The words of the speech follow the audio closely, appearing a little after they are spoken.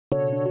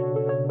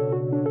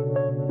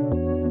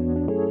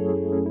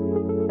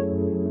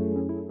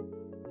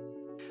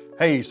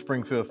Hey,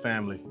 Springfield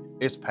family,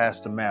 it's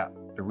Pastor Matt,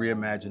 the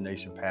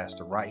Reimagination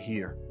Pastor, right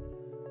here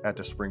at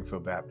the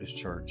Springfield Baptist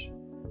Church.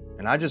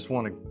 And I just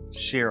want to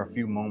share a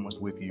few moments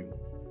with you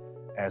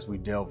as we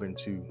delve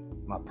into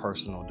my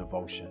personal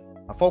devotion.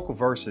 My focal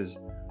verses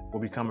will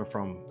be coming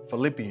from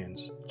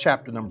Philippians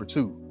chapter number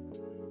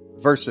 2,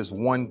 verses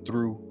 1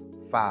 through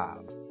 5.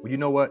 Well, you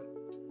know what?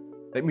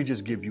 Let me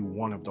just give you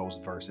one of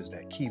those verses,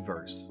 that key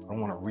verse. I don't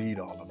want to read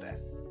all of that.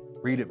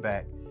 Read it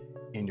back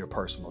in your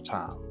personal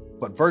time.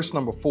 But verse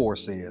number 4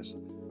 says,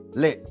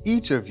 let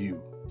each of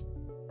you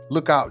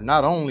look out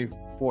not only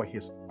for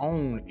his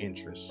own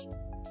interests,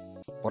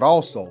 but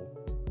also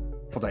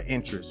for the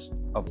interests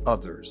of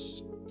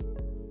others.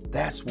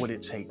 That's what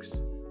it takes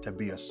to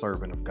be a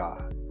servant of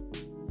God.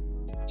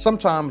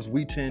 Sometimes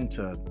we tend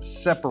to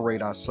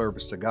separate our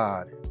service to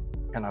God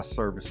and our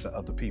service to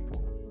other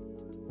people.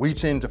 We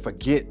tend to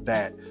forget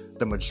that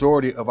the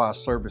majority of our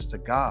service to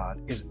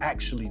God is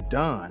actually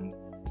done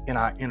in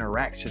our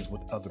interactions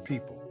with other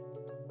people.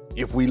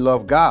 If we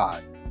love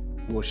God,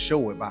 we'll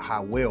show it by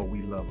how well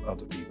we love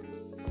other people.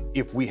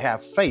 If we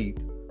have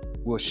faith,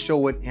 we'll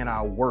show it in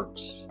our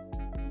works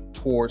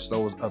towards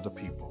those other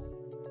people.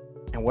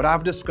 And what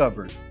I've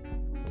discovered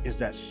is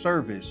that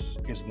service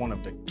is one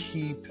of the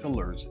key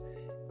pillars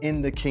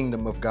in the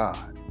kingdom of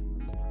God.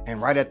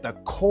 And right at the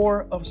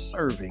core of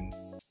serving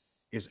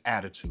is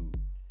attitude.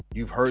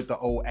 You've heard the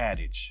old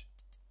adage,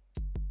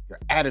 your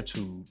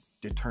attitude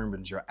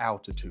determines your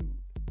altitude,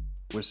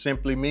 which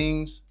simply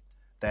means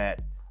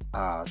that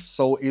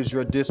so is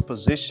your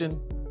disposition,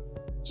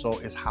 so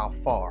is how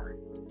far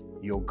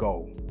you'll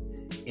go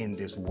in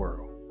this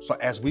world. So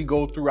as we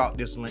go throughout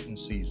this Lenten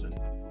season,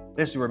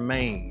 let's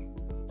remain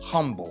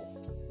humble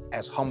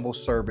as humble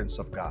servants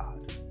of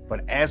God.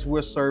 But as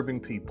we're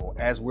serving people,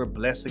 as we're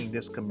blessing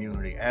this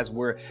community, as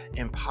we're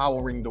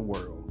empowering the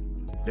world,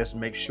 let's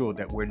make sure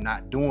that we're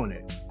not doing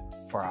it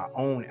for our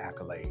own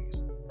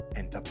accolades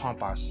and to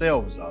pump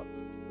ourselves up,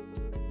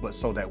 but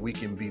so that we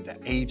can be the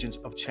agents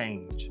of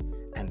change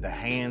and the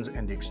hands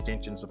and the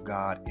extensions of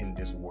God in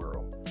this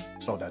world,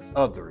 so that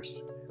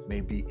others may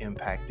be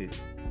impacted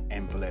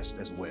and blessed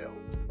as well.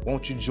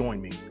 Won't you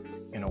join me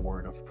in a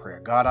word of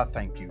prayer? God, I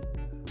thank you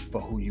for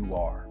who you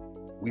are.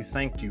 We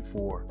thank you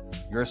for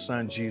your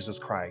son, Jesus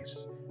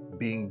Christ,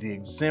 being the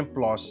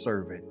exemplar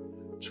servant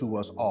to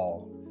us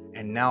all.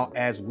 And now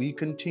as we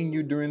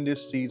continue during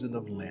this season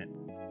of Lent,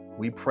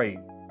 we pray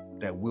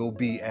that we'll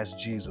be as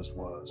Jesus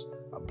was,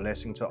 a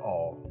blessing to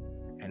all,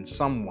 and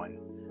someone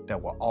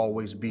that will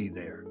always be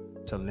there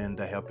to lend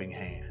a helping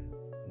hand,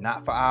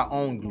 not for our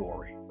own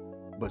glory,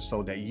 but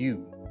so that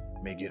you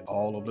may get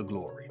all of the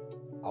glory,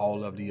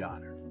 all of the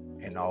honor,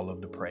 and all of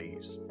the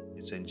praise.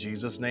 It's in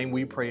Jesus' name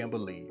we pray and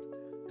believe.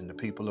 And the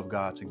people of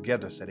God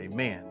together said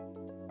amen,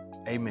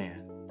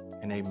 amen,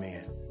 and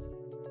amen.